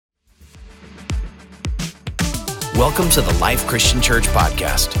Welcome to the Life Christian Church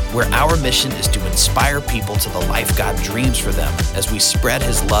podcast, where our mission is to inspire people to the life God dreams for them as we spread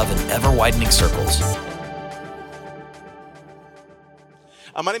His love in ever-widening circles.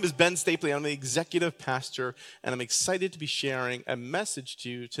 My name is Ben Stapley. I'm the executive pastor, and I'm excited to be sharing a message to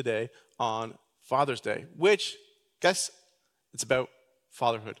you today on Father's Day, which, guess, it's about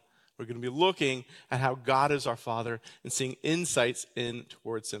fatherhood. We're going to be looking at how God is our Father and seeing insights in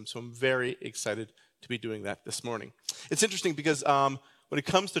towards Him. So I'm very excited to be doing that this morning. It's interesting because when it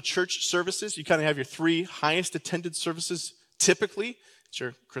comes to church services, you kind of have your three highest attended services typically. It's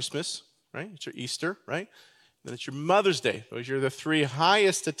your Christmas, right? It's your Easter, right? Then it's your Mother's Day. Those are the three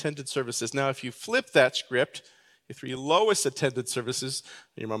highest attended services. Now, if you flip that script, your three lowest attended services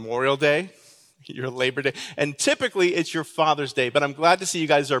are your Memorial Day, your Labor Day, and typically it's your Father's Day. But I'm glad to see you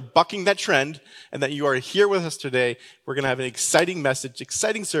guys are bucking that trend and that you are here with us today. We're going to have an exciting message,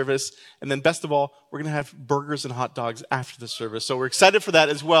 exciting service, and then best of all, we're going to have burgers and hot dogs after the service. So we're excited for that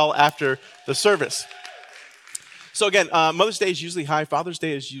as well after the service. So again, Mother's Day is usually high. Father's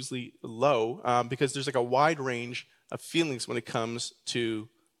Day is usually low because there's like a wide range of feelings when it comes to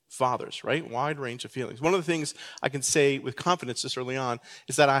fathers, right? Wide range of feelings. One of the things I can say with confidence this early on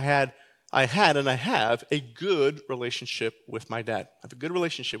is that I had and I have a good relationship with my dad. I have a good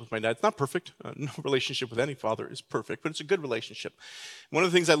relationship with my dad. It's not perfect. No relationship with any father is perfect, but it's a good relationship. One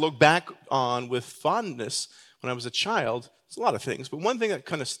of the things I look back on with fondness when I was a child, it's a lot of things, but one thing that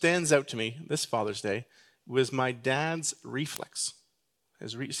kind of stands out to me this Father's Day was my dad's reflex.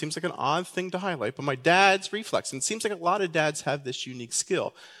 It seems like an odd thing to highlight, but my dad's reflex. And it seems like a lot of dads have this unique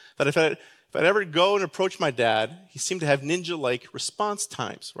skill that if I'd ever go and approach my dad, he seemed to have ninja-like response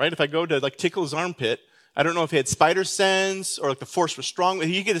times, right? If I go to like tickle his armpit, I don't know if he had spider sense or like the force was strong, but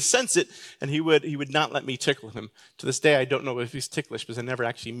he could sense it, and he would not let me tickle him. To this day, I don't know if he's ticklish because I never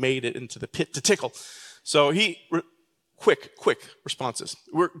actually made it into the pit to tickle. So quick responses.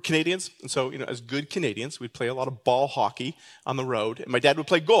 We're Canadians, and so, as good Canadians, we'd play a lot of ball hockey on the road, and my dad would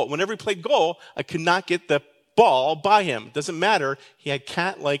play goal. Whenever he played goal, I could not get the ball by him. Doesn't matter. He had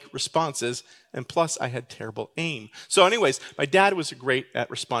cat-like responses, and plus I had terrible aim. So anyways, my dad was great at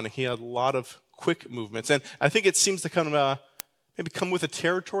responding. He had a lot of quick movements, and I think it seems to kind of maybe come with a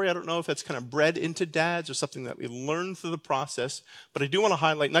territory. I don't know if that's kind of bred into dads or something that we learn through the process, but I do want to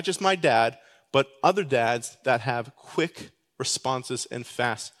highlight not just my dad, but other dads that have quick responses and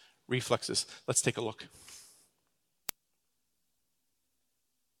fast reflexes. Let's take a look.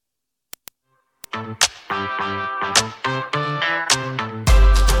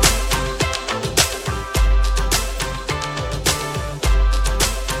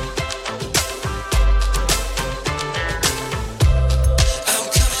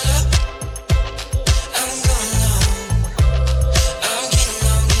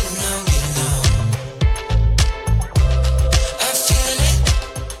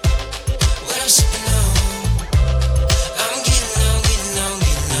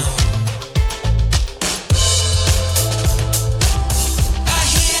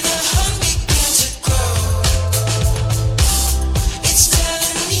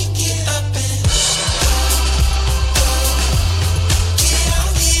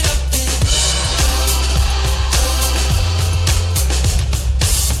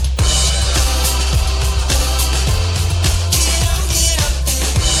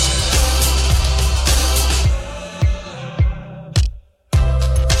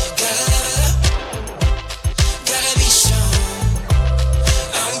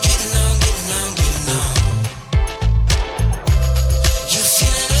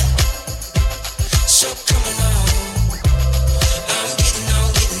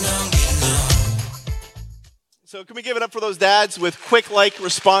 So can we give it up for those dads with quick-like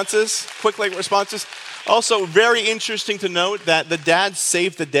responses? Also, very interesting to note that the dads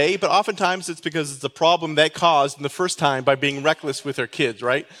saved the day, but oftentimes it's because it's a problem they caused in the first time by being reckless with their kids,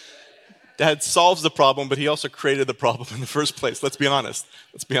 right? Dad solves the problem, but he also created the problem in the first place. Let's be honest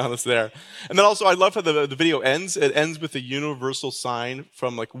there. And then also, I love how the video ends. It ends with a universal sign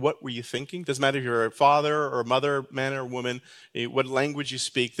from like, what were you thinking? Doesn't matter if you're a father or a mother, man or woman, what language you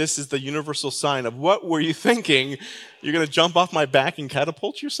speak. This is the universal sign of what were you thinking? You're going to jump off my back and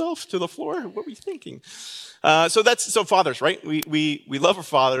catapult yourself to the floor? What were you thinking? So fathers, right? We love our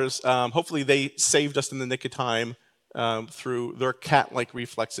fathers. Hopefully they saved us in the nick of time. Through their cat-like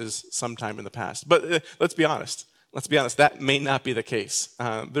reflexes sometime in the past. But let's be honest, that may not be the case.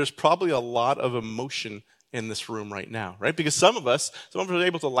 There's probably a lot of emotion in this room right now, right? Because some of us are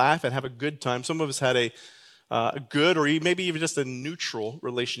able to laugh and have a good time. Some of us had a good or maybe even just a neutral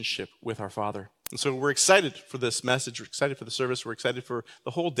relationship with our Father. And so we're excited for this message. We're excited for the service. We're excited for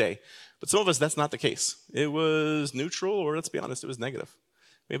the whole day. But some of us, that's not the case. It was neutral, or let's be honest, it was negative.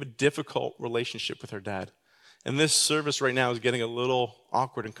 We have a difficult relationship with our dad. And this service right now is getting a little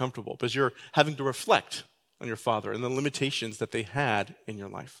awkward and comfortable because you're having to reflect on your father and the limitations that they had in your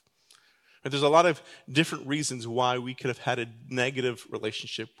life. But there's a lot of different reasons why we could have had a negative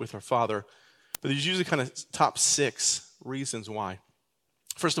relationship with our father, but there's usually kind of top 6 reasons why.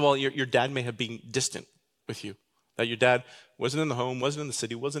 First of all, your dad may have been distant with you. That your dad wasn't in the home, wasn't in the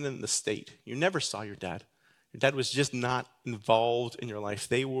city, wasn't in the state. You never saw your dad. Your dad was just not involved in your life.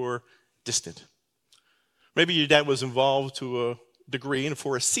 They were distant. Maybe your dad was involved to a degree and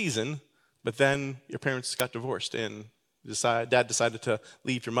for a season, but then your parents got divorced and dad decided to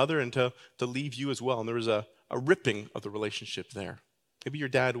leave your mother and to leave you as well. And there was a ripping of the relationship there. Maybe your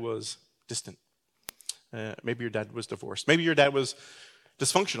dad was distant. Maybe your dad was divorced. Maybe your dad was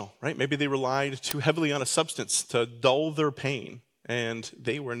dysfunctional, right? Maybe they relied too heavily on a substance to dull their pain, and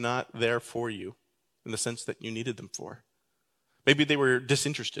they were not there for you in the sense that you needed them for. Maybe they were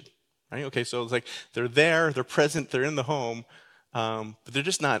disinterested, right? Okay, so it's like they're there, they're present, they're in the home, but they're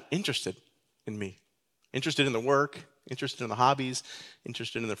just not interested in me. Interested in the work, interested in the hobbies,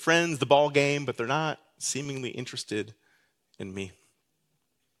 interested in their friends, the ball game, but they're not seemingly interested in me.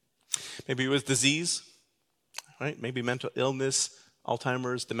 Maybe it was disease, right? Maybe mental illness,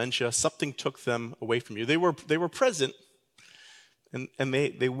 Alzheimer's, dementia, something took them away from you. They were present, and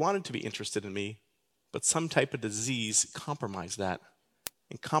they wanted to be interested in me, but some type of disease compromised that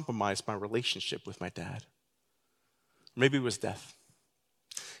and compromised my relationship with my dad. Maybe it was death.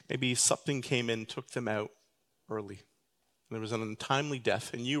 Maybe something came in, took them out early. And there was an untimely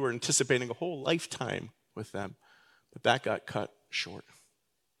death, and you were anticipating a whole lifetime with them, but that got cut short.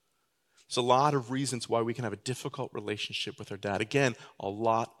 There's a lot of reasons why we can have a difficult relationship with our dad. Again, a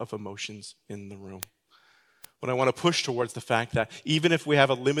lot of emotions in the room. But I want to push towards the fact that even if we have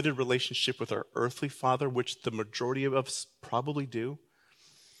a limited relationship with our earthly father, which the majority of us probably do,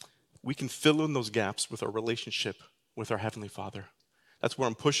 we can fill in those gaps with our relationship with our Heavenly Father. That's where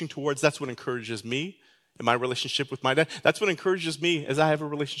I'm pushing towards. That's what encourages me in my relationship with my dad. That's what encourages me as I have a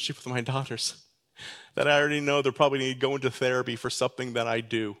relationship with my daughters. That I already know they're probably going to go into therapy for something that I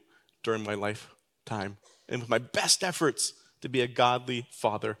do during my lifetime. And with my best efforts to be a godly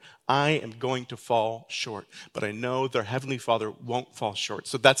father, I am going to fall short. But I know their Heavenly Father won't fall short.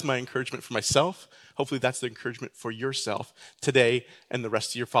 So that's my encouragement for myself. Hopefully that's the encouragement for yourself today and the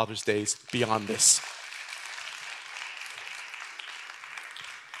rest of your Father's days beyond this.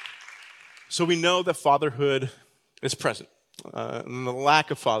 So we know that fatherhood is present. And the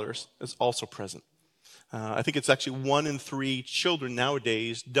lack of fathers is also present. I think it's actually 1 in 3 children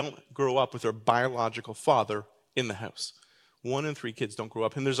nowadays don't grow up with their biological father in the house. 1 in 3 kids don't grow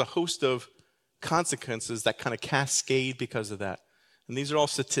up. And there's a host of consequences that kind of cascade because of that. And these are all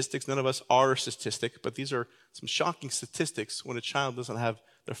statistics. None of us are a statistic, but these are some shocking statistics when a child doesn't have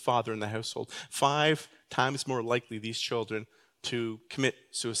their father in the household. 5 times more likely these children to commit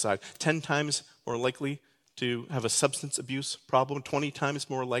suicide. 10 times more likely to have a substance abuse problem. 20 times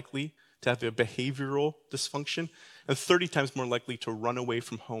more likely to have a behavioral dysfunction, and 30 times more likely to run away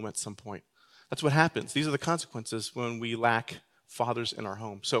from home at some point. That's what happens. These are the consequences when we lack fathers in our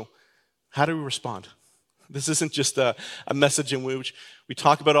home. So how do we respond? This isn't just a message in which we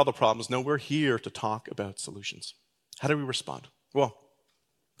talk about all the problems. No, we're here to talk about solutions. How do we respond? Well,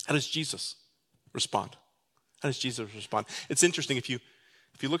 how does Jesus respond? How does Jesus respond? It's interesting, if you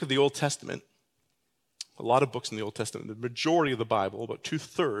look at the Old Testament, a lot of books in the Old Testament, the majority of the Bible, about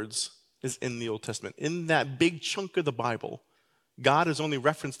 2/3, is in the Old Testament. In that big chunk of the Bible, God is only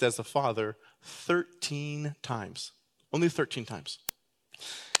referenced as the Father 13 times. Only 13 times.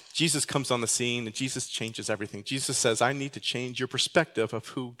 Jesus comes on the scene and Jesus changes everything. Jesus says, I need to change your perspective of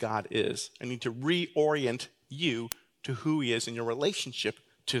who God is. I need to reorient you to who he is in your relationship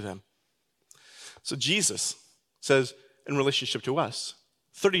to them. So Jesus says in relationship to us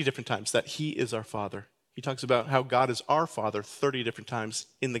 30 different times that he is our Father. He talks about how God is our Father 30 different times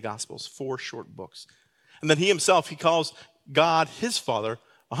in the Gospels, 4 short books. And then he himself, he calls God his Father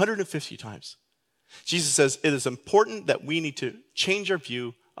 150 times. Jesus says it is important that we need to change our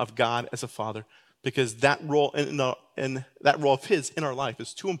view of God as a Father because that role that role of his in our life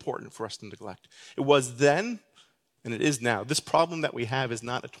is too important for us to neglect. It was then, and it is now. This problem that we have is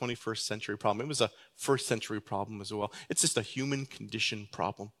not a 21st century problem. It was a first century problem as well. It's just a human condition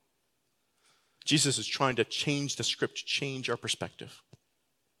problem. Jesus is trying to change the script, change our perspective.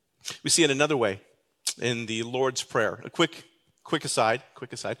 We see it another way in the Lord's Prayer. A quick quick aside.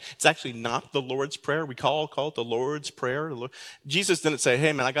 It's actually not the Lord's Prayer. We call it the Lord's Prayer. Jesus didn't say,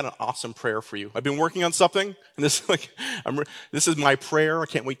 hey man, I got an awesome prayer for you. I've been working on something, and this is my prayer. I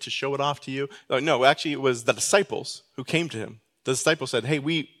can't wait to show it off to you. No, actually it was the disciples who came to him. The disciples said, hey,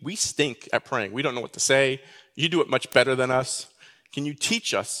 we stink at praying. We don't know what to say. You do it much better than us. Can you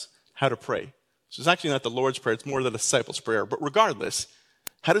teach us how to pray? So it's actually not the Lord's Prayer. It's more the disciples' prayer. But regardless,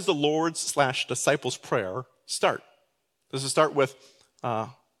 how does the Lord's/disciples' prayer start? Does it start with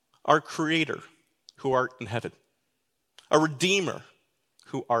our Creator who art in heaven, our Redeemer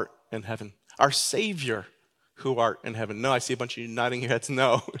who art in heaven, our Savior who art in heaven? No, I see a bunch of you nodding your heads.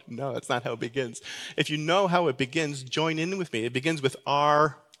 No, that's not how it begins. If you know how it begins, join in with me. It begins with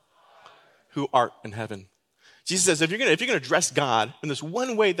our who art in heaven. Jesus says, if you're going to address God, and there's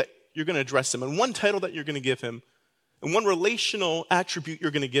one way that you're going to address him, and one title that you're going to give him, and one relational attribute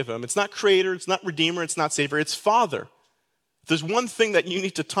you're going to give him. It's not Creator, it's not Redeemer, it's not Savior, it's Father. If there's one thing that you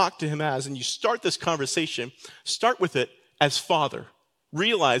need to talk to him as, and you start this conversation, start with it as Father.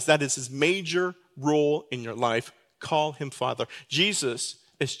 Realize that is his major role in your life. Call him Father. Jesus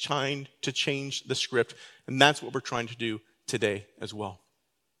is trying to change the script, and that's what we're trying to do today as well.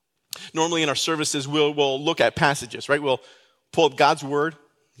 Normally in our services, we'll look at passages, right? We'll pull up God's word,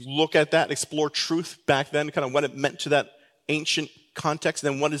 look at that, explore truth back then, kind of what it meant to that ancient context,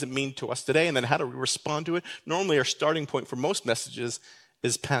 and then what does it mean to us today, and then how do we respond to it? Normally our starting point for most messages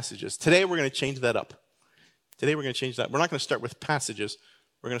is passages. Today we're going to change that up. We're not going to start with passages.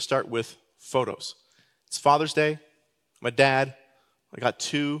 We're going to start with photos. It's Father's Day. My dad, I got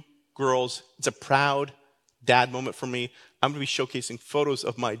 2 girls. It's a proud dad moment for me. I'm going to be showcasing photos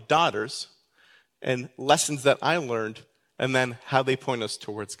of my daughters and lessons that I learned, and then how they point us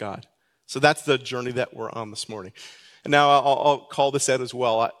towards God. So that's the journey that we're on this morning. And now I'll call this out as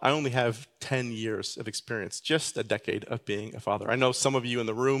well. I only have 10 years of experience, just a decade of being a father. I know some of you in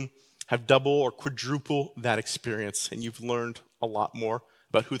the room have double or quadruple that experience, and you've learned a lot more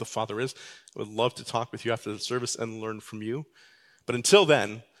about who the Father is. I would love to talk with you after the service and learn from you. But until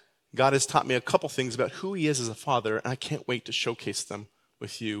then, God has taught me a couple things about who he is as a father, and I can't wait to showcase them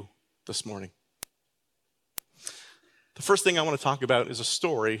with you this morning. The first thing I want to talk about is a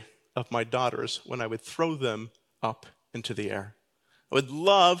story of my daughters when I would throw them up into the air. I would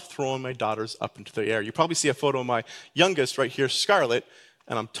love throwing my daughters up into the air. You probably see a photo of my youngest right here, Scarlett,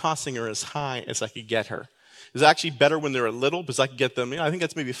 and I'm tossing her as high as I could get her. It's actually better when they're little because I can get them, I think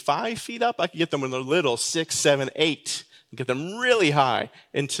that's maybe 5 feet up. I can get them when they're little, 6, 7, 8, and get them really high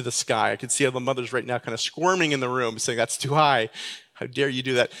into the sky. I can see all the mothers right now kind of squirming in the room saying, that's too high. How dare you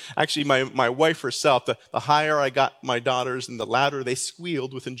do that? Actually, my wife herself, the higher I got my daughters and the louder they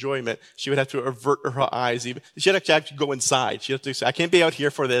squealed with enjoyment, she would have to avert her eyes. Even she'd have to actually go inside. She'd have to say, I can't be out here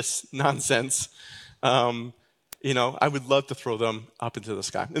for this nonsense. I would love to throw them up into the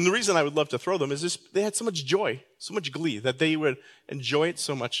sky. And the reason I would love to throw them is just they had so much joy, so much glee, that they would enjoy it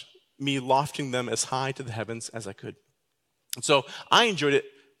so much, me lofting them as high to the heavens as I could. And so I enjoyed it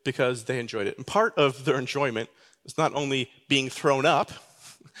because they enjoyed it. And part of their enjoyment is not only being thrown up,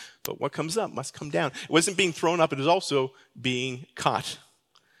 but what comes up must come down. It wasn't being thrown up, it was also being caught.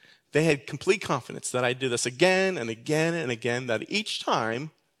 They had complete confidence that I'd do this again and again and again, that each time,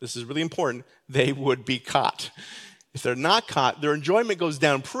 this is really important, they would be caught. If they're not caught, their enjoyment goes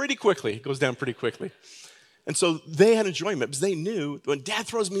down pretty quickly. And so they had enjoyment because they knew that when Dad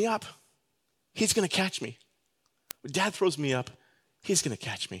throws me up, he's going to catch me. When Dad throws me up, he's going to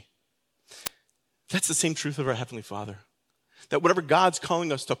catch me. That's the same truth of our Heavenly Father. That whatever God's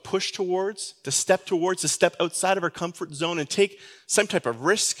calling us to push towards, to step outside of our comfort zone and take some type of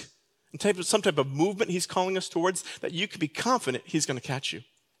risk, and some type of movement he's calling us towards, that you can be confident he's going to catch you.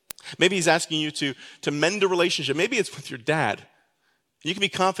 Maybe he's asking you to mend a relationship. Maybe it's with your dad. You can be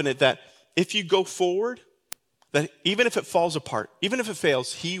confident that if you go forward, that even if it falls apart, even if it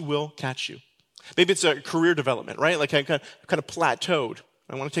fails, he will catch you. Maybe it's a career development, right? Like I kind of plateaued.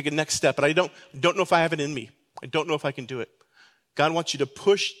 I want to take a next step, but I don't know if I have it in me. I don't know if I can do it. God wants you to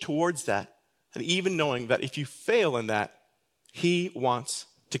push towards that, and even knowing that if you fail in that, he wants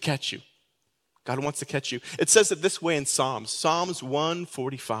to catch you. God wants to catch you. It says it this way in Psalms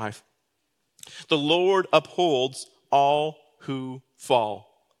 145. The Lord upholds all who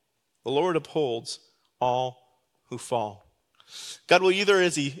fall. The Lord upholds all who fall. God will either,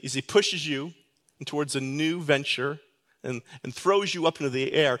 as he pushes you towards a new venture and throws you up into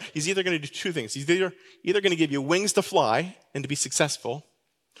the air, he's either going to do 2 things. He's either going to give you wings to fly and to be successful,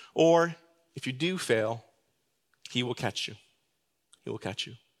 or if you do fail, he will catch you. He will catch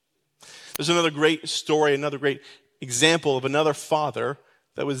you. There's another great story, another great example of another father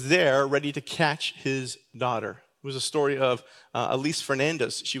that was there ready to catch his daughter. It was a story of Elise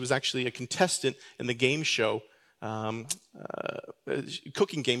Fernandez. She was actually a contestant in the game show,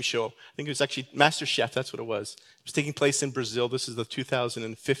 cooking game show. I think it was actually Master Chef, that's what it was. It was taking place in Brazil. This is the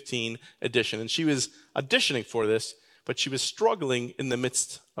 2015 edition. And she was auditioning for this, but she was struggling in the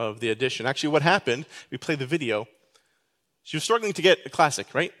midst of the audition. Actually, what happened, we played the video. She was struggling to get a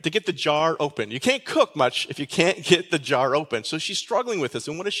classic, right? To get the jar open. You can't cook much if you can't get the jar open. So she's struggling with this.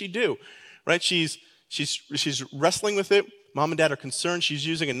 And what does she do? Right? She's wrestling with it. Mom and dad are concerned. She's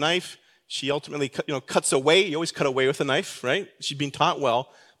using a knife. She ultimately cuts away. You always cut away with a knife, right? She's been taught well,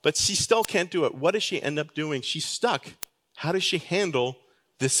 but she still can't do it. What does she end up doing? She's stuck. How does she handle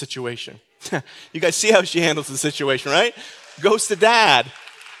this situation? You guys see how she handles the situation, right? Goes to dad,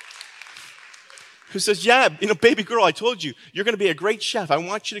 who says, yeah, baby girl, I told you, you're going to be a great chef. I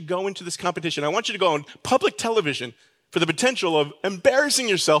want you to go into this competition. I want you to go on public television for the potential of embarrassing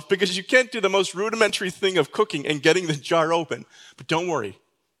yourself because you can't do the most rudimentary thing of cooking and getting the jar open. But don't worry.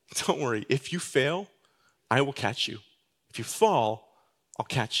 Don't worry. If you fail, I will catch you. If you fall, I'll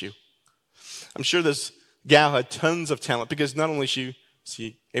catch you. I'm sure this gal had tons of talent because not only she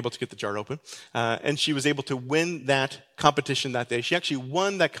able to get the jar open, and she was able to win that competition that day. She actually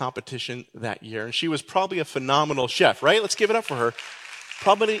won that competition that year, and she was probably a phenomenal chef, right? Let's give it up for her.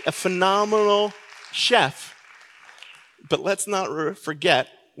 Probably a phenomenal chef. But let's not forget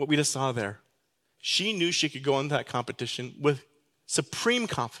what we just saw there. She knew she could go into that competition with supreme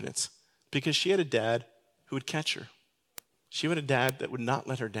confidence because she had a dad who would catch her. She had a dad that would not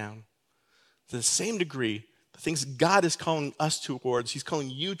let her down. To the same degree, the things God is calling us towards, he's calling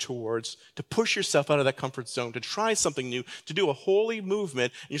you towards, to push yourself out of that comfort zone, to try something new, to do a holy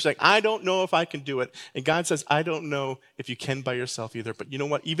movement. And you're saying, I don't know if I can do it. And God says, I don't know if you can by yourself either. But you know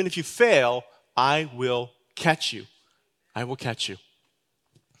what? Even if you fail, I will catch you. I will catch you.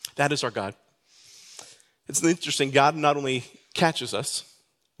 That is our God. It's interesting. God not only catches us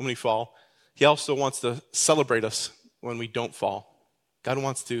when we fall, he also wants to celebrate us when we don't fall. God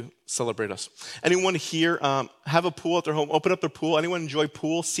wants to celebrate us. Anyone here have a pool at their home? Open up their pool. Anyone enjoy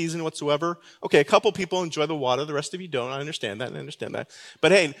pool season whatsoever? Okay, a couple people enjoy the water. The rest of you don't. I understand that.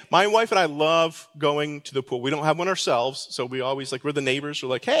 But hey, my wife and I love going to the pool. We don't have one ourselves, so we always, we're the neighbors. We're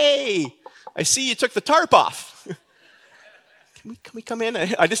like, hey, I see you took the tarp off. Can we come in?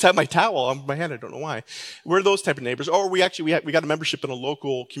 I just have my towel on my head. I don't know why. We're those type of neighbors. Or we got a membership in a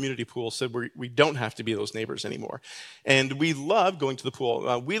local community pool, so we don't have to be those neighbors anymore. And we love going to the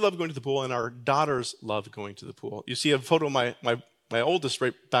pool. We love going to the pool, and our daughters love going to the pool. You see a photo of my oldest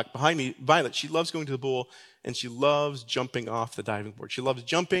right back behind me, Violet. She loves going to the pool, and she loves jumping off the diving board. She loves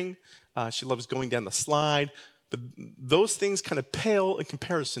jumping. She loves going down the slide. But those things kind of pale in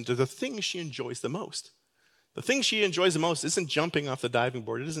comparison to the things she enjoys the most. The thing she enjoys the most isn't jumping off the diving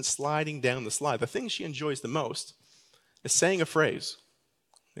board. It isn't sliding down the slide. The thing she enjoys the most is saying a phrase.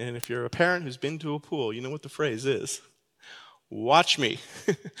 And if you're a parent who's been to a pool, you know what the phrase is. Watch me.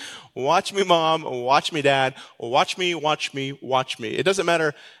 Watch me, Mom. Watch me, Dad. Watch me, watch me, watch me. It doesn't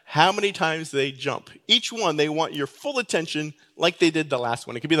matter how many times they jump. Each one, they want your full attention like they did the last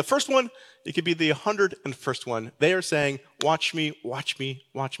one. It could be the first one. It could be the 101st one. They are saying, watch me, watch me,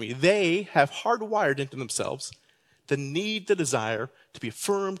 watch me. They have hardwired into themselves the need, the desire to be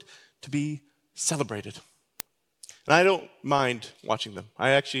affirmed, to be celebrated. And I don't mind watching them.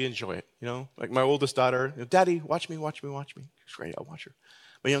 I actually enjoy it. Like my oldest daughter, Daddy, watch me, watch me, watch me. It's great, I'll watch her.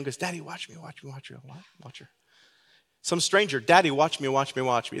 My youngest, Daddy, watch me, watch me, watch her. I'll watch her. Some stranger, Daddy, watch me, watch me,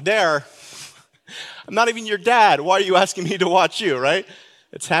 watch me. There, I'm not even your dad. Why are you asking me to watch you, right?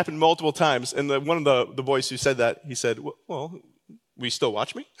 It's happened multiple times. And one of the boys who said that, he said, well, will you still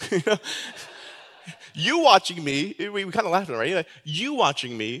watch me? You watching me, we kind of laughed at it, right? You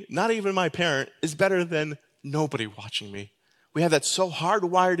watching me, not even my parent, is better than nobody watching me. We have that so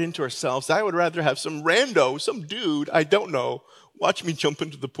hardwired into ourselves that I would rather have some rando, some dude I don't know, watch me jump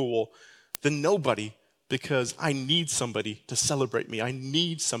into the pool than nobody, because I need somebody to celebrate me. I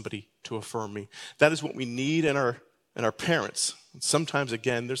need somebody to affirm me. That is what we need in our parents. And sometimes,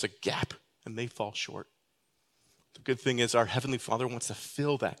 again, there's a gap and they fall short. The good thing is our Heavenly Father wants to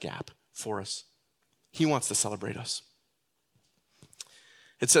fill that gap for us. He wants to celebrate us.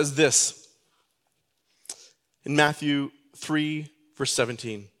 It says this in Matthew 3, verse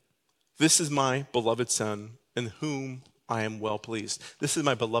 17. This is my beloved Son, in whom I am well pleased. This is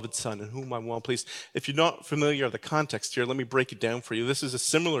my beloved Son, in whom I'm well pleased. If you're not familiar with the context here, let me break it down for you. This is a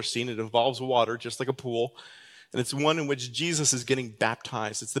similar scene. It involves water, just like a pool. And it's one in which Jesus is getting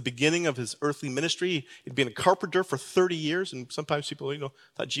baptized. It's the beginning of his earthly ministry. He'd been a carpenter for 30 years, and sometimes people,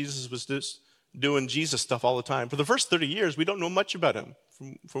 thought Jesus was just doing Jesus stuff all the time. For the first 30 years, we don't know much about him.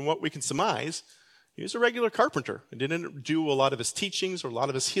 From what we can surmise, He was a regular carpenter and didn't do a lot of his teachings or a lot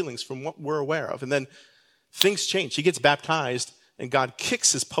of his healings from what we're aware of. And then things change. He gets baptized, and God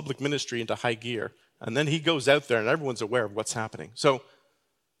kicks his public ministry into high gear. And then he goes out there, and everyone's aware of what's happening. So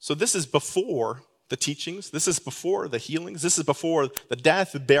this is before the teachings. This is before the healings. This is before the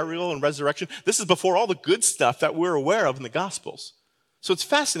death, the burial, and resurrection. This is before all the good stuff that we're aware of in the Gospels. So it's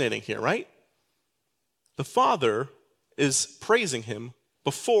fascinating here, right? The Father is praising him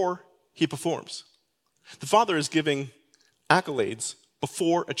before he performs. The Father is giving accolades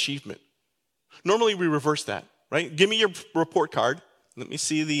before achievement. Normally we reverse that, right? Give me your report card. Let me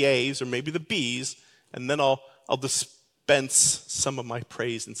see the A's or maybe the B's, and then I'll dispense some of my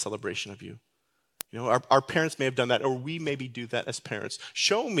praise and celebration of you. You know, our parents may have done that, or we maybe do that as parents.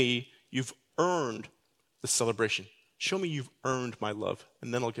 Show me you've earned the celebration. Show me you've earned my love,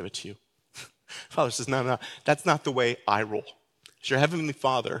 and then I'll give it to you. Father says, no, that's not the way I roll. As your heavenly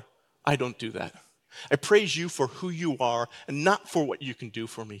Father, I don't do that. I praise you for who you are and not for what you can do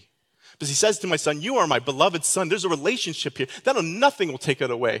for me. Because he says to my son, you are my beloved son. There's a relationship here. Nothing will take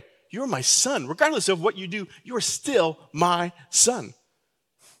it away. You're my son. Regardless of what you do, you are still my son.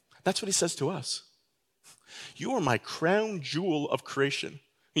 That's what he says to us. You are my crown jewel of creation.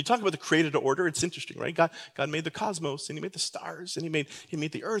 When you talk about the created order, it's interesting, right? God made the cosmos, and he made the stars, and he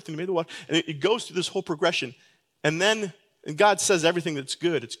made the earth, and he made the water. And it goes through this whole progression. And God says everything that's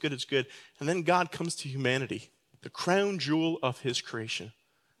good, it's good, it's good. And then God comes to humanity, the crown jewel of his creation.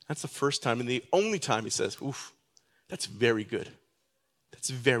 That's the first time and the only time he says, oof, that's very good. That's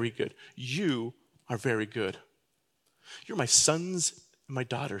very good. You are very good. You're my sons and my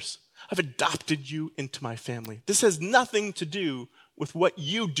daughters. I've adopted you into my family. This has nothing to do with what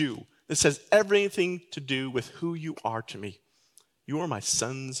you do. This has everything to do with who you are to me. You are my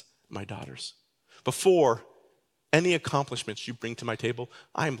sons and my daughters. Before any accomplishments you bring to my table,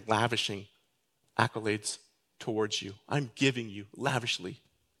 I'm lavishing accolades towards you. I'm giving you lavishly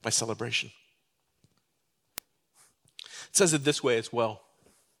my celebration. It says it this way as well.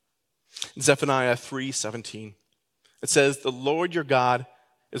 In Zephaniah 3:17, it says, the Lord your God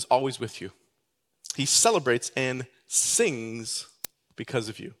is always with you. He celebrates and sings because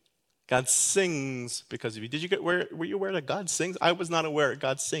of you. God sings because of you. Were you aware that God sings? I was not aware that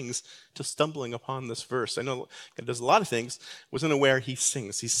God sings till stumbling upon this verse. I know God does a lot of things. Wasn't aware he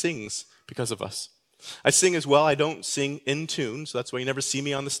sings. He sings because of us. I sing as well. I don't sing in tune, so that's why you never see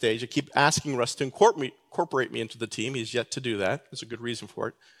me on the stage. I keep asking Russ to incorporate me into the team. He's yet to do that. There's a good reason for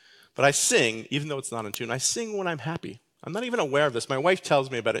it. But I sing, even though it's not in tune. I sing when I'm happy. I'm not even aware of this. My wife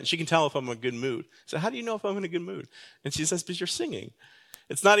tells me about it, and she can tell if I'm in a good mood. So how do you know if I'm in a good mood? And she says, because you're singing.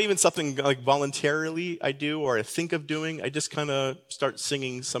 It's not even something like voluntarily I do or I think of doing. I just kind of start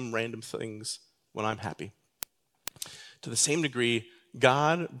singing some random things when I'm happy. To the same degree,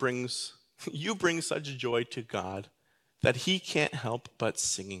 you bring such joy to God that he can't help but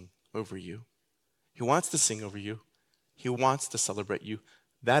singing over you. He wants to sing over you. He wants to celebrate you.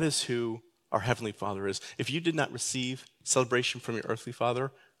 That is who our Heavenly Father is. If you did not receive celebration from your earthly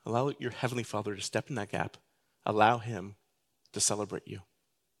father, allow your Heavenly Father to step in that gap. Allow him to celebrate you.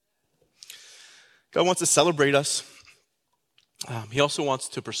 God wants to celebrate us. He also wants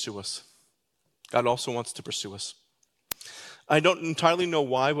to pursue us. God also wants to pursue us. I don't entirely know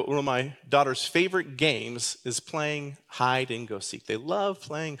why, but one of my daughter's favorite games is playing hide and go seek. They love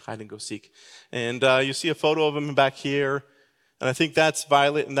playing hide and go seek. And you see a photo of them back here. And I think that's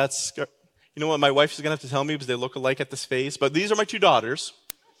Violet and that's, you know what, my wife is going to have to tell me because they look alike at this face. But these are my two daughters.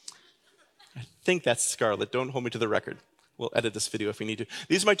 I think that's Scarlett. Don't hold me to the record. We'll edit this video if we need to.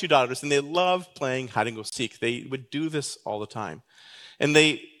 These are my two daughters, and they love playing hide and go seek. They would do this all the time. And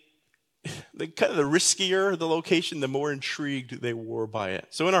they kind of the riskier the location, the more intrigued they were by it.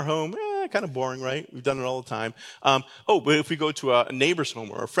 So in our home, kind of boring, right? We've done it all the time. But if we go to a neighbor's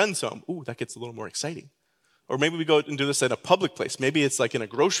home or a friend's home, that gets a little more exciting. Or maybe we go and do this at a public place. Maybe it's like in a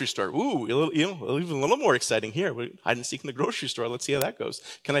grocery store. Even a little more exciting here. We hide and seek in the grocery store. Let's see how that goes.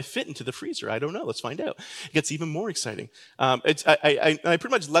 Can I fit into the freezer? I don't know. Let's find out. It gets even more exciting. I pretty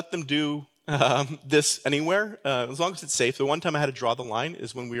much let them do this anywhere, as long as it's safe. The one time I had to draw the line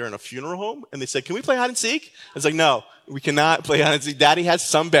is when we were in a funeral home, and they said, can we play hide and seek? I was like, no, we cannot play hide and seek. Daddy has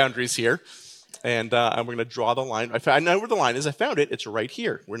some boundaries here. And we're going to draw the line. I know where the line is. I found it. It's right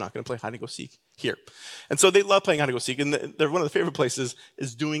here. We're not going to play hide and go seek here. And so they love playing hide and go seek. And one of the favorite places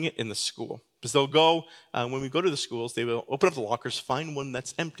is doing it in the school. Because they'll go, when we go to the schools, they will open up the lockers, find one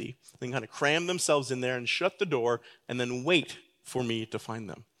that's empty, then kind of cram themselves in there and shut the door, and then wait for me to find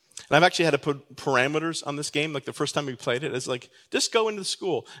them. And I've actually had to put parameters on this game. Like the first time we played it, it's like, just go into the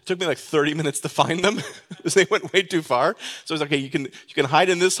school. It took me like 30 minutes to find them because they went way too far. So it's like, okay, you can hide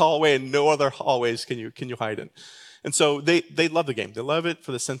in this hallway and no other hallways can you hide in. And so they love the game. They love it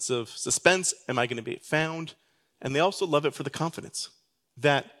for the sense of suspense. Am I going to be found? And they also love it for the confidence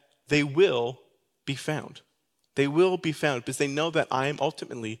that they will be found. They will be found because they know that I am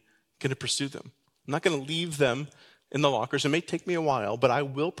ultimately going to pursue them. I'm not going to leave them in the lockers. It may take me a while, but I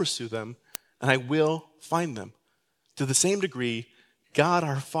will pursue them and I will find them. To the same degree, God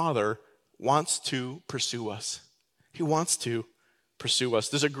our Father wants to pursue us. He wants to pursue us.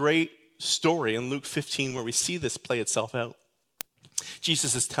 There's a great story in Luke 15 where we see this play itself out.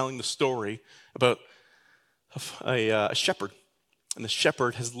 Jesus is telling the story about a shepherd, and the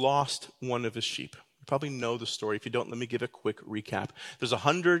shepherd has lost one of his sheep. You probably know the story. If you don't, let me give a quick recap. There's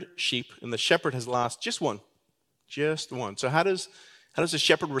 100 sheep, and the shepherd has lost just one. Just one. So how does the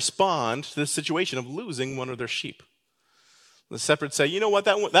shepherd respond to this situation of losing one of their sheep? The shepherd say, you know what,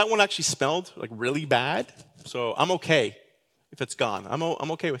 that one actually smelled like really bad, so I'm okay if it's gone.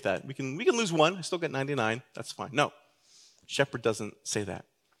 I'm okay with that. We can lose one. I still get 99. That's fine. No, shepherd doesn't say that.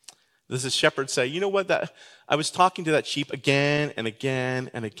 Does the shepherd say, you know what, that I was talking to that sheep again and again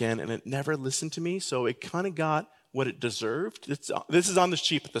and again, and it never listened to me, so it kind of got what it deserved. This is on the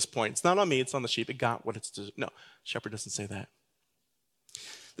sheep at this point. It's not on me, it's on the sheep. It got what it's deserved. No, shepherd doesn't say that.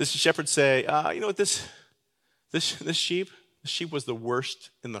 Does the shepherd say, you know what, this sheep was the worst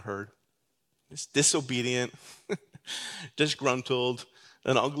in the herd. It's disobedient, disgruntled,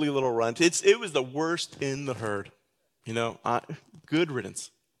 an ugly little runt. It was the worst in the herd. You know, good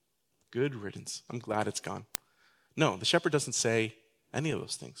riddance. Good riddance. I'm glad it's gone. No, the shepherd doesn't say any of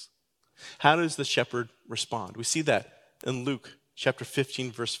those things. How does the shepherd respond? We see that in Luke chapter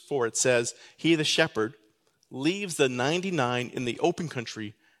 15, verse 4. It says, he, the shepherd, leaves the 99 in the open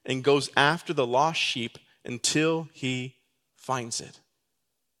country and goes after the lost sheep until he finds it.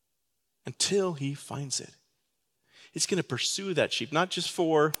 Until he finds it. He's going to pursue that sheep, not just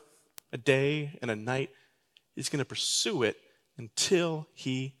for a day and a night. He's going to pursue it until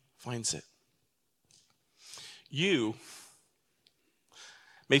he finds it. You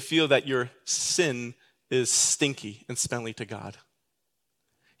may feel that your sin is stinky and smelly to God.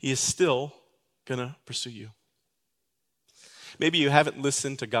 He is still going to pursue you. Maybe you haven't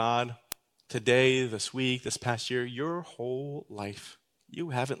listened to God today, this week, this past year, your whole life. You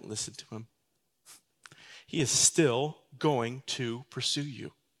haven't listened to him. He is still going to pursue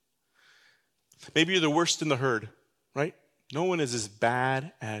you. Maybe you're the worst in the herd, right? No one is as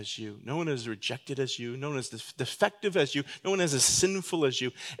bad as you. No one is rejected as you. No one is as defective as you. No one is as sinful as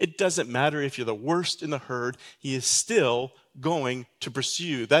you. It doesn't matter if you're the worst in the herd. He is still going to pursue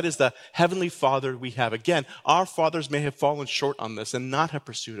you. That is the heavenly Father we have. Again, our fathers may have fallen short on this and not have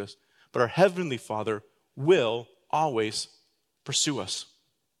pursued us, but our heavenly Father will always pursue us.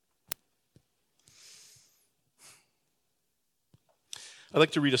 I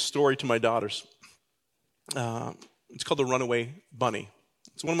like to read a story to my daughters. It's called The Runaway Bunny.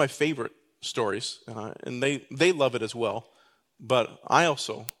 It's one of my favorite stories, and they love it as well, but I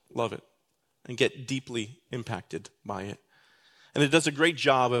also love it and get deeply impacted by it. And it does a great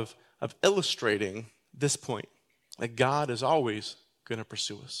job of illustrating this point, that God is always going to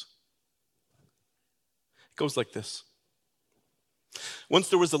pursue us. It goes like this. Once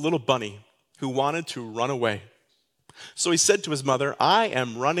there was a little bunny who wanted to run away. So he said to his mother, I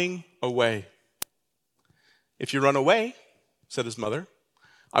am running away. If you run away, said his mother,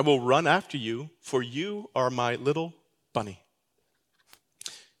 I will run after you, for you are my little bunny.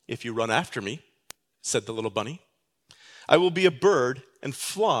 If you run after me, said the little bunny, I will be a bird and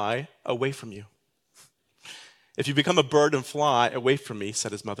fly away from you. If you become a bird and fly away from me,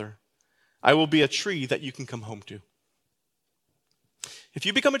 said his mother, I will be a tree that you can come home to. If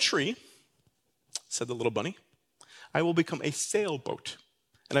you become a tree, said the little bunny, I will become a sailboat,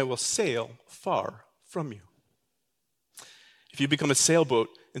 and I will sail far from you. If you become a sailboat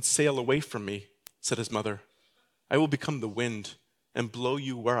and sail away from me, said his mother, I will become the wind and blow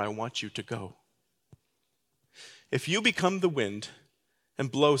you where I want you to go. If you become the wind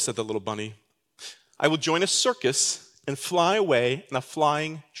and blow, said the little bunny, I will join a circus and fly away in a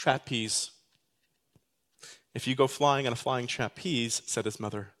flying trapeze. If you go flying on a flying trapeze, said his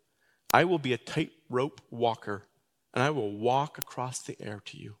mother, I will be a tightrope walker, and I will walk across the air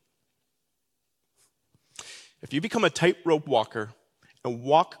to you. If you become a tightrope walker and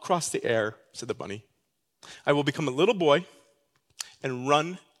walk across the air, said the bunny, I will become a little boy and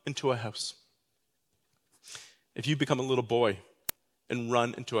run into a house. If you become a little boy and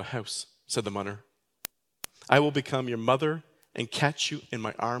run into a house, said the mother, I will become your mother and catch you in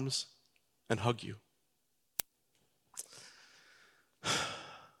my arms and hug you.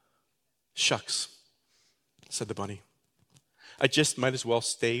 Shucks, said the bunny. I just might as well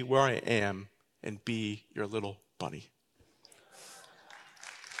stay where I am and be your little bunny.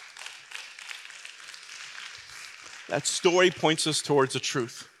 That story points us towards a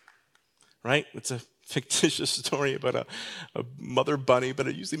truth, right? It's a fictitious story about a mother bunny, but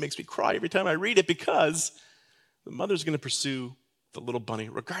it usually makes me cry every time I read it because the mother's going to pursue the little bunny,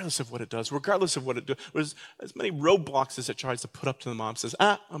 regardless of what it does, regardless of what it does. As many roadblocks as it tries to put up to the mom, says,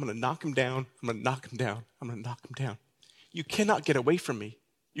 I'm going to knock him down, I'm going to knock him down, I'm going to knock him down. You cannot get away from me.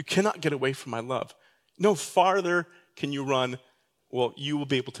 You cannot get away from my love. No farther can you run. Well, you will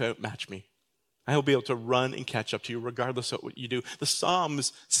be able to outmatch me. I will be able to run and catch up to you regardless of what you do. The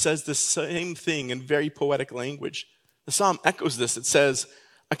Psalms says the same thing in very poetic language. The Psalm echoes this. It says,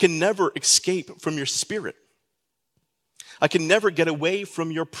 I can never escape from your spirit. I can never get away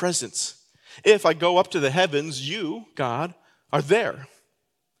from your presence. If I go up to the heavens, you, God, are there.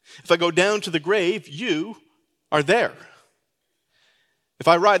 If I go down to the grave, you are there. If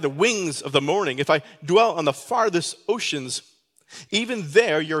I ride the wings of the morning, if I dwell on the farthest oceans, even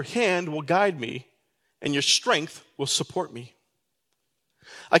there your hand will guide me and your strength will support me.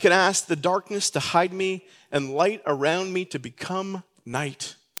 I can ask the darkness to hide me and light around me to become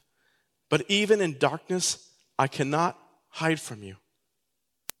night. But even in darkness, I cannot hide from you.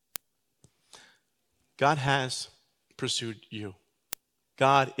 God has pursued you.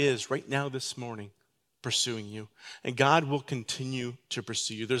 God is right now this morning pursuing you. And God will continue to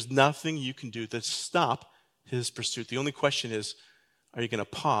pursue you. There's nothing you can do to stop his pursuit. The only question is, are you going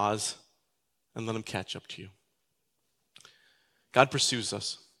to pause and let him catch up to you? God pursues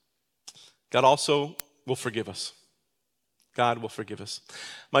us. God also will forgive us. God will forgive us.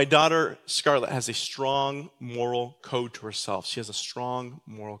 My daughter, Scarlett, has a strong moral code to herself. She has a strong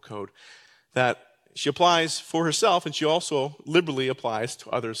moral code that she applies for herself, and she also liberally applies to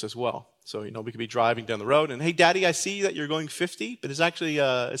others as well. So, we could be driving down the road, and hey, Daddy, I see that you're going 50, but it's actually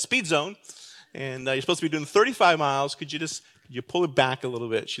a speed zone, and you're supposed to be doing 35 miles. Could you pull it back a little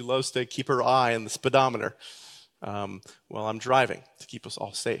bit? She loves to keep her eye on the speedometer while I'm driving to keep us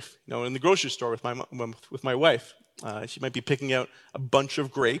all safe. In the grocery store with my wife, she might be picking out a bunch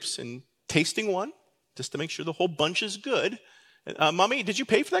of grapes and tasting one just to make sure the whole bunch is good. Mommy, did you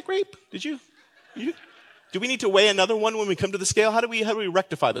pay for that grape? Did you? Do we need to weigh another one when we come to the scale? How do we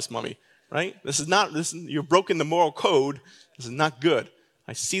rectify this, Mommy? Right? You've broken the moral code. This is not good.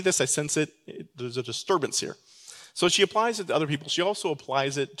 I see this, I sense it. There's a disturbance here. So she applies it to other people. She also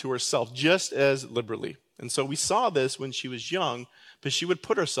applies it to herself just as liberally. And so we saw this when she was young, but she would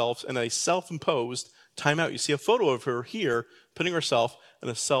put herself in a self-imposed timeout. You see a photo of her here putting herself in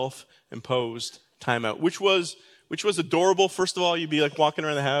a self-imposed timeout, which was adorable. First of all, you'd be like walking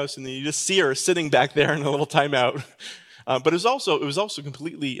around the house and then you just see her sitting back there in a little timeout. But it was also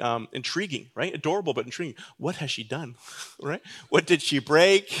completely intriguing, right? Adorable, but intriguing. What has she done, right? What did she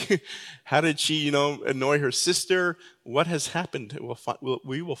break? How did she, annoy her sister? What has happened?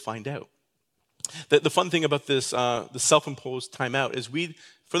 We will find out. The fun thing about this, the self-imposed timeout is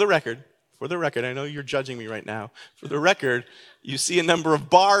for the record, I know you're judging me right now. For the record, you see a number of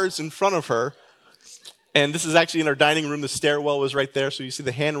bars in front of her. And this is actually in our dining room. The stairwell was right there, so you see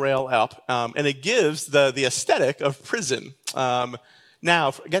the handrail up. And it gives the aesthetic of prison.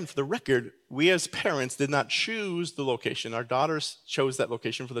 Now, again, for the record, we as parents did not choose the location. Our daughters chose that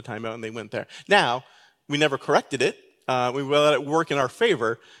location for the timeout, and they went there. Now, we never corrected it. We let it work in our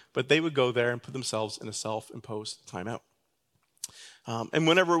favor, but they would go there and put themselves in a self-imposed timeout. And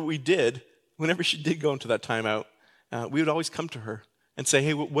whenever she did go into that timeout, we would always come to her and say,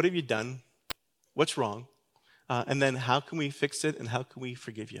 hey, what have you done? What's wrong? And then how can we fix it and how can we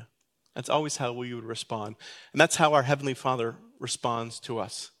forgive you? That's always how we would respond. And that's how our Heavenly Father responds to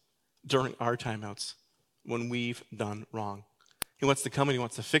us during our timeouts when we've done wrong. He wants to come and he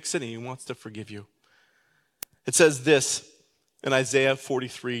wants to fix it and he wants to forgive you. It says this in Isaiah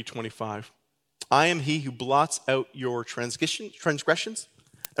 43:25. I am he who blots out your transgressions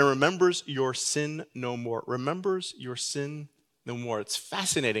and remembers your sin no more. Remembers your sin no more. It's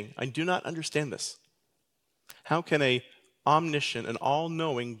fascinating. I do not understand this. How can a omniscient and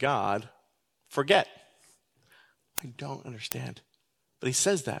all-knowing God forget? I don't understand. But he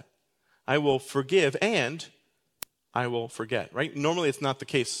says that. I will forgive and I will forget, right? Normally it's not the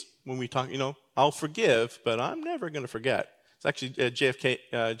case when we talk, I'll forgive, but I'm never going to forget. It's actually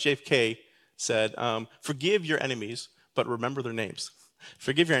JFK said, forgive your enemies, but remember their names.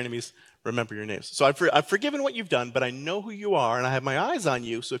 Forgive your enemies, remember your names. So I've forgiven what you've done, but I know who you are, and I have my eyes on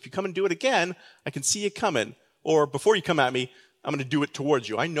you, so if you come and do it again, I can see you coming. Or before you come at me, I'm going to do it towards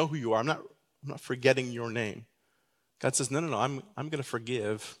you. I know who you are. I'm not forgetting your name. God says, no, I'm going to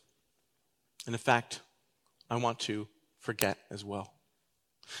forgive. And in fact, I want to forget as well.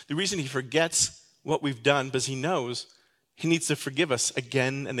 The reason he forgets what we've done because he knows he needs to forgive us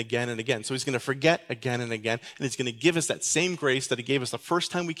again and again and again. So he's going to forget again and again, and he's going to give us that same grace that he gave us the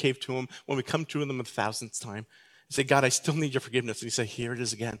first time we came to him, when we come to him the 1,000th time. And say, God, I still need your forgiveness. And he say, here it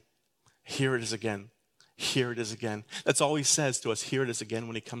is again. Here it is again. Here it is again. That's all he says to us. Here it is again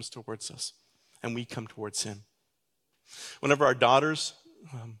when he comes towards us and we come towards him. Whenever our daughters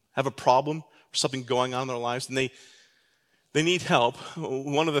have a problem or something going on in their lives and they need help,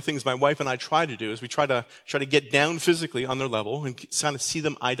 one of the things my wife and I try to do is we try to get down physically on their level and kind of see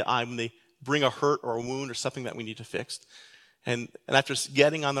them eye to eye when they bring a hurt or a wound or something that we need to fix. And after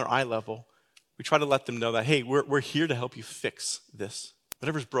getting on their eye level, we try to let them know that, hey, we're here to help you fix this.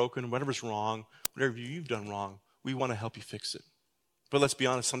 Whatever's broken, whatever's wrong, whatever you've done wrong, we want to help you fix it. But let's be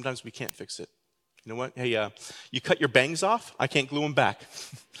honest, sometimes we can't fix it. You know what? Hey, you cut your bangs off, I can't glue them back.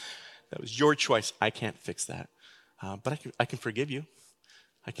 That was your choice. I can't fix that. But I can forgive you.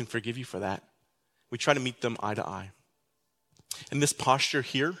 I can forgive you for that. We try to meet them eye to eye. And this posture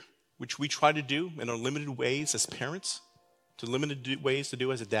here, which we try to do in our limited ways as parents, to limited ways to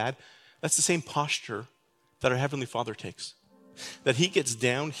do as a dad, that's the same posture that our Heavenly Father takes. That he gets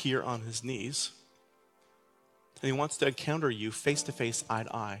down here on his knees and he wants to encounter you face to face, eye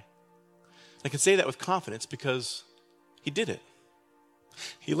to eye. I can say that with confidence because he did it.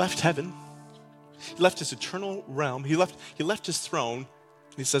 He left heaven. He left his eternal realm. He left his throne.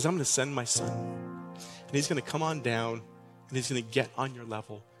 And he says, I'm going to send my son. And he's going to come on down and he's going to get on your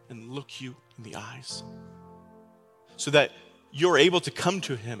level and look you in the eyes. So that you're able to come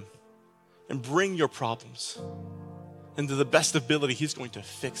to him and bring your problems. And to the best ability, he's going to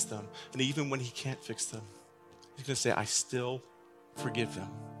fix them. And even when he can't fix them, he's going to say, I still forgive them.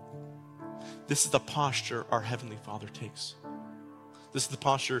 This is the posture our Heavenly Father takes. This is the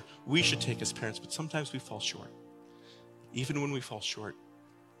posture we should take as parents, but sometimes we fall short. Even when we fall short,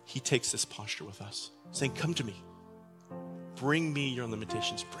 he takes this posture with us, saying, come to me. Bring me your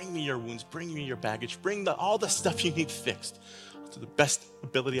limitations. Bring me your wounds. Bring me your baggage. Bring all the stuff you need fixed to the best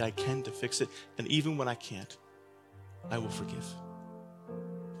ability I can to fix it. And even when I can't, I will forgive.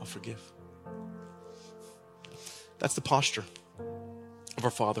 I'll forgive. That's the posture of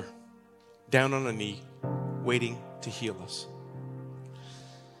our Father, down on a knee, waiting to heal us.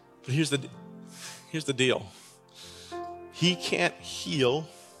 But here's the deal. He can't heal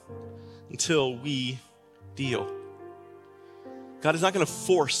until we deal. God is not going to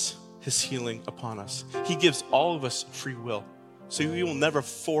force his healing upon us. He gives all of us free will. So he will never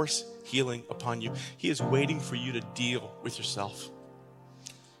force healing upon you. He is waiting for you to deal with yourself,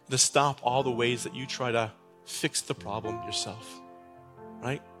 to stop all the ways that you try to fix the problem yourself,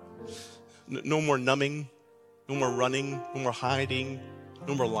 right? No more numbing, no more running, no more hiding,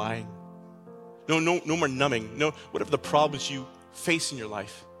 no more lying. No more numbing. No, whatever the problems you face in your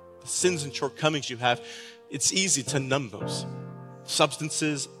life, the sins and shortcomings you have, it's easy to numb those.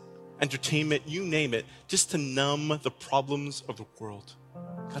 Substances, entertainment, you name it, just to numb the problems of the world.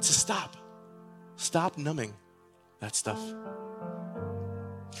 God says, stop. Stop numbing that stuff.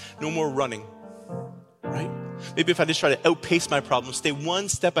 No more running, right? Maybe if I just try to outpace my problems, stay one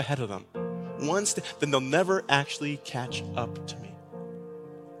step ahead of them, then they'll never actually catch up to me.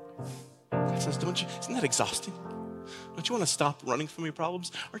 God says, isn't that exhausting? Don't you want to stop running from your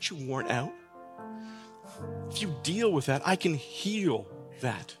problems? Aren't you worn out? If you deal with that, I can heal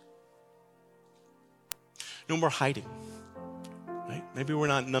that. No more hiding, right? Maybe we're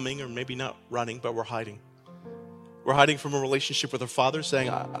not numbing or maybe not running, but we're hiding. We're hiding from a relationship with our Father, saying,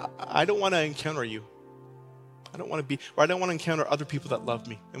 I don't want to encounter you. I don't want to encounter other people that love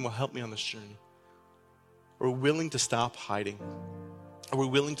me and will help me on this journey. We're willing to stop hiding. Are we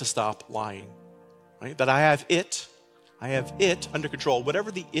willing to stop lying? Right? That I have it under control.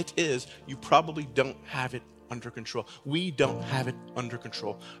 Whatever the it is, you probably don't have it under control. We don't have it under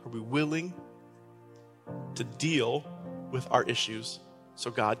control. Are we willing to deal with our issues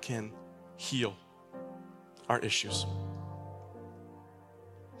so God can heal our issues?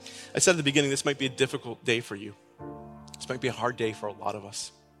 I said at the beginning, this might be a difficult day for you. This might be a hard day for a lot of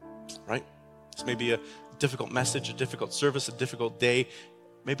us, right? This may be a difficult message, a difficult service, a difficult day.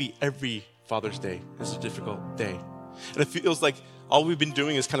 Maybe every Father's Day is a difficult day. And it feels like all we've been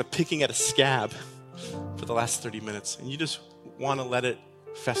doing is kind of picking at a scab for the last 30 minutes. And you just want to let it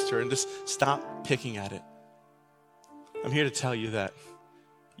fester and just stop picking at it. I'm here to tell you that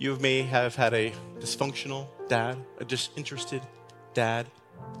you may have had a dysfunctional dad, a disinterested dad,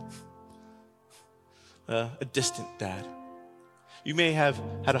 a distant dad. You may have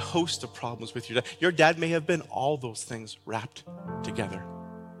had a host of problems with your dad. Your dad may have been all those things wrapped together.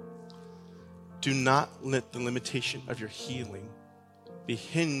 Do not let the limitation of your healing be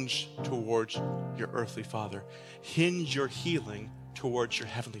hinged towards your earthly father. Hinge your healing towards your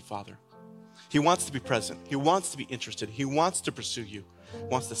heavenly Father. He wants to be present. He wants to be interested. He wants to pursue you,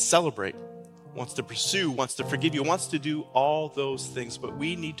 wants to celebrate, wants to pursue, wants to forgive you, wants to do all those things. But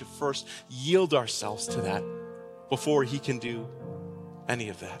we need to first yield ourselves to that before he can do any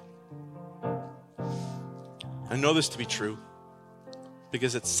of that. I know this to be true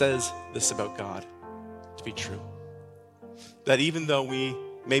because it says this about God to be true. That even though we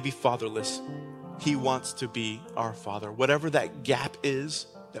may be fatherless, he wants to be our Father. Whatever that gap is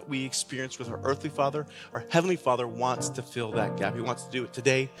that we experience with our earthly father, our heavenly Father wants to fill that gap. He wants to do it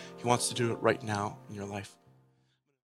today. He wants to do it right now in your life.